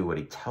just do what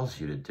he tells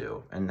you to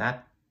do. And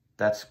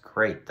that's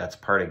great. That's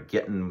part of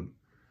getting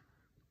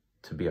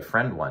to be a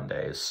friend one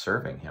day, is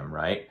serving him,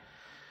 right?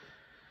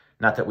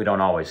 Not that we don't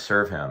always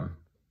serve him,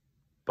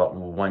 but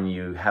when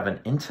you have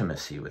an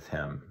intimacy with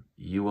him,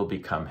 you will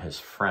become his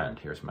friend.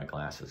 Here's my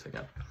glasses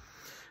again.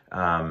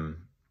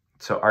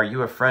 So are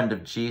you a friend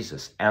of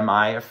Jesus? Am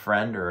I a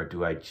friend, or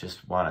do I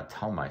just want to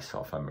tell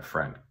myself I'm a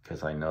friend?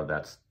 Because I know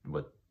that's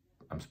what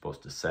I'm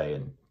supposed to say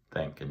and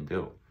think and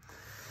do.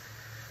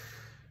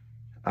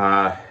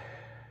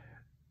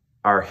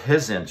 Are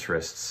his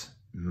interests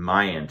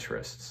my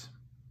interests?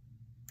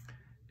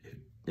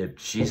 If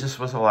Jesus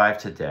was alive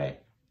today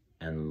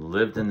and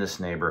lived in this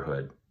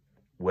neighborhood,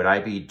 would I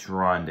be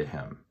drawn to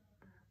him?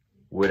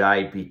 Would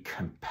I be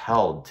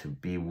compelled to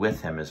be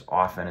with him as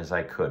often as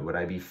I could? Would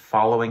I be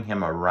following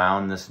him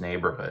around this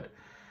neighborhood,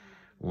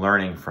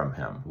 learning from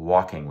him,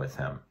 walking with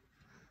him,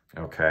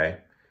 okay?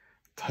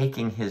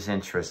 Taking his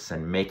interests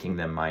and making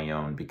them my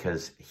own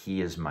because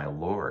he is my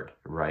Lord,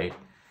 right?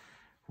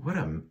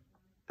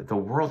 The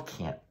world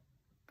can't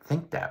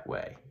think that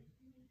way.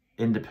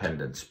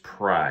 Independence,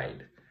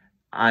 pride,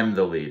 I'm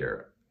the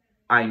leader.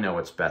 I know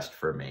what's best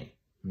for me.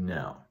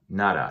 No,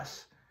 not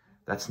us.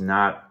 That's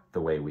not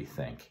the way we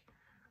think.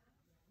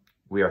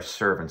 We are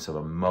servants of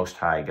a most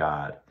high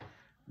God.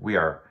 We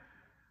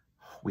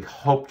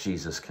hope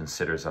Jesus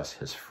considers us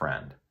his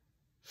friend.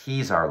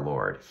 He's our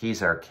Lord.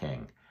 He's our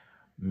King.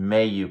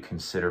 May you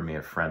consider me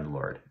a friend,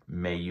 Lord.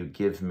 May you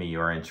give me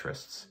your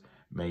interests.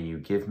 May you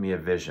give me a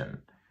vision.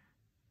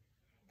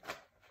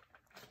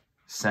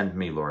 Send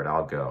me, Lord,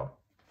 I'll go.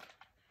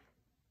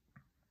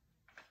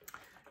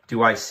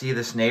 Do I see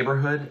this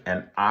neighborhood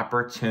an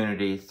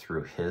opportunity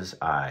through his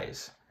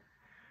eyes?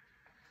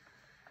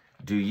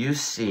 Do you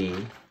see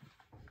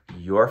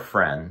your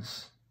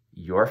friends,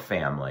 your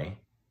family,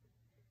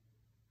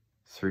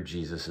 through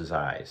Jesus's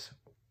eyes?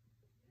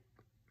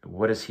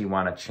 What does he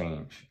want to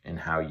change in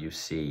how you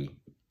see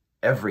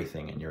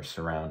everything in your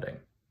surrounding,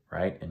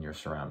 right? In your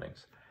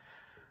surroundings.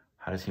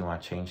 How does he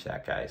want to change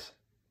that, guys?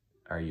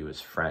 Are you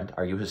his friend?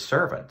 Are you his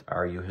servant?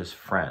 Are you his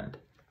friend?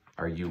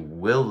 Are you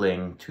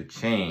willing to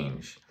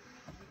change?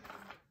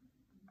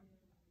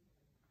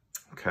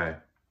 Okay.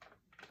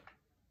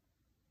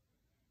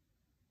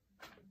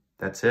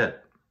 That's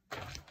it.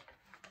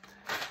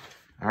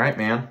 All right,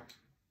 man.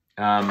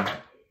 I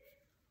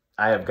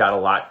have got a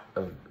lot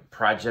of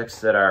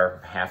projects that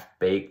are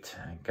half-baked.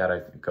 I got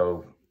to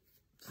go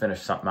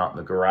finish something out in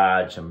the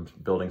garage. I'm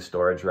building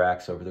storage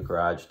racks over the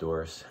garage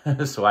doors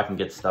so I can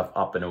get stuff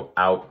up and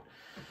out.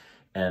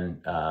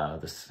 And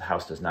this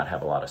house does not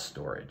have a lot of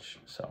storage.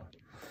 So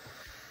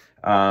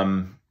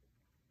I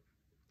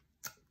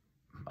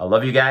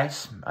love you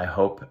guys. I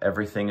hope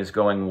everything is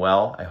going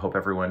well. I hope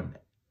everyone,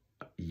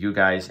 you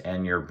guys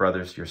and your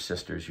brothers, your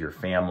sisters, your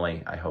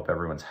family, I hope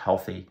everyone's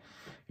healthy.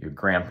 Your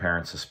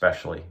grandparents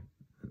especially.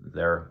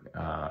 They're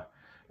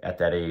at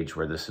that age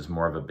where this is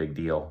more of a big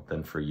deal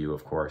than for you,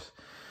 of course.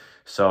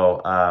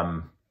 So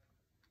I'm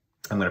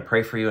going to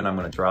pray for you, and I'm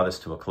going to draw this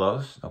to a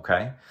close,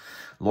 okay?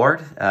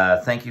 Lord,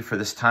 thank you for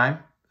this time.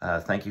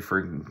 Thank you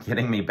for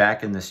getting me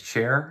back in this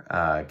chair,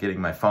 getting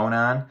my phone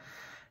on,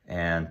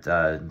 and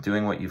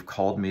doing what you've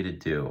called me to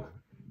do.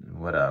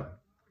 What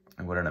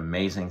an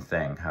amazing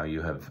thing, how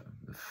you have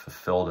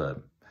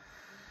fulfilled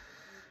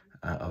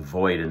a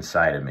void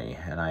inside of me.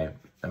 And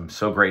I'm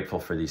so grateful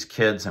for these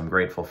kids. I'm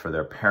grateful for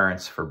their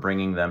parents for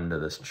bringing them to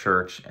this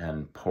church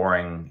and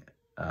pouring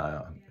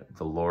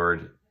the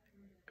Lord,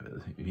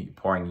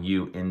 pouring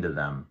you into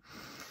them.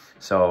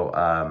 So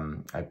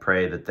I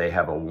pray that they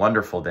have a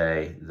wonderful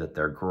day, that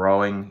they're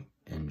growing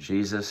in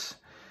Jesus.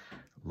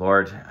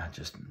 Lord,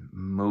 just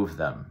move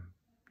them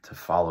to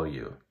follow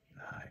you.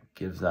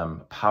 Give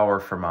them power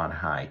from on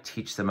high.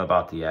 Teach them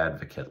about the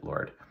advocate,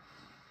 Lord.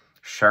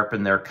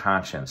 Sharpen their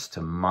conscience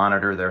to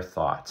monitor their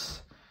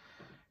thoughts.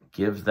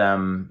 Give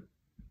them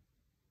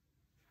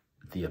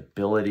the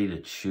ability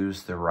to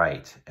choose the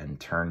right and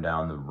turn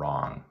down the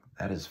wrong.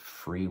 That is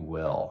free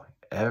will.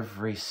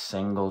 Every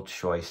single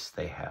choice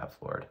they have,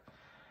 Lord,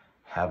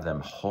 have them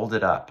hold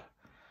it up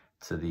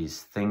to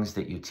these things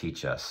that you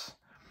teach us.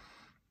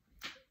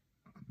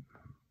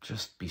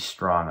 Just be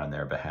strong on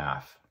their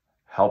behalf.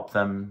 Help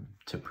them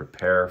to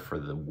prepare for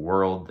the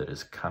world that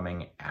is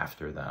coming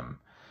after them,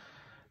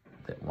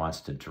 that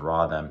wants to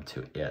draw them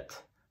to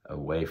it,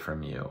 away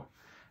from you.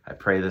 I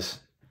pray this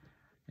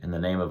in the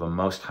name of a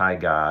most high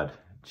God,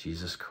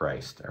 Jesus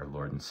Christ, our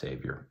Lord and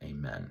Savior.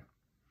 Amen.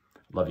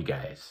 Love you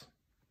guys.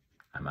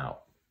 I'm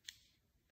out.